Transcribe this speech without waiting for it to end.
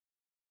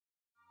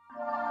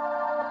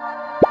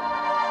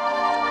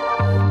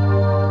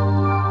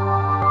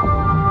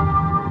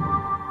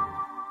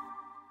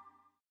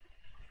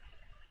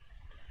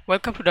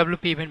Welcome to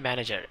WP Event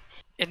Manager.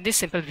 In this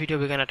simple video,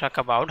 we're going to talk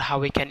about how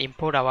we can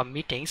import our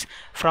meetings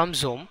from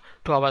Zoom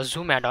to our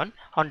Zoom add-on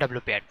on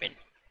WP Admin.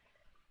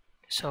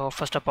 So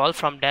first of all,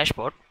 from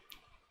dashboard,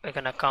 we're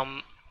going to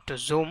come to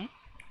Zoom,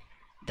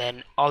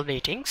 then all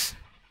meetings.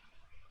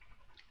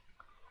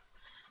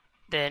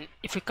 Then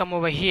if we come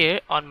over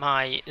here on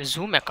my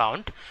Zoom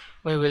account,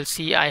 we will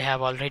see I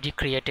have already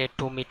created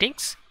 2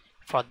 meetings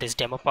for this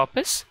demo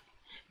purpose,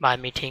 my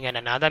meeting and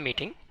another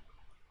meeting.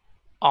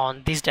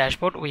 On this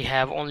dashboard we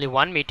have only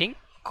one meeting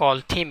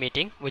called team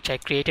meeting, which I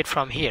created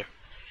from here.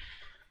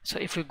 So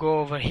if we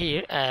go over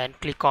here and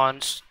click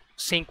on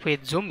sync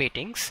with Zoom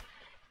meetings,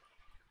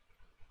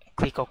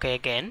 click OK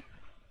again,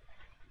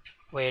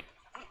 wait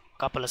a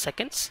couple of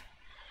seconds,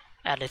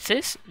 and it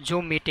says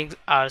Zoom meetings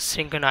are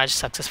synchronized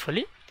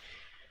successfully.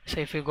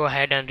 So if we go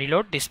ahead and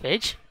reload this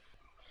page,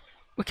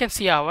 we can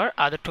see our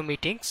other 2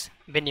 meetings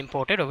been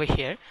imported over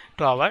here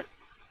to our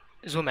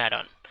Zoom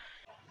add-on.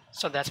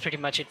 So that's pretty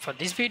much it for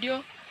this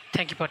video.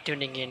 Thank you for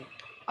tuning in.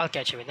 I'll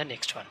catch you in the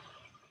next one.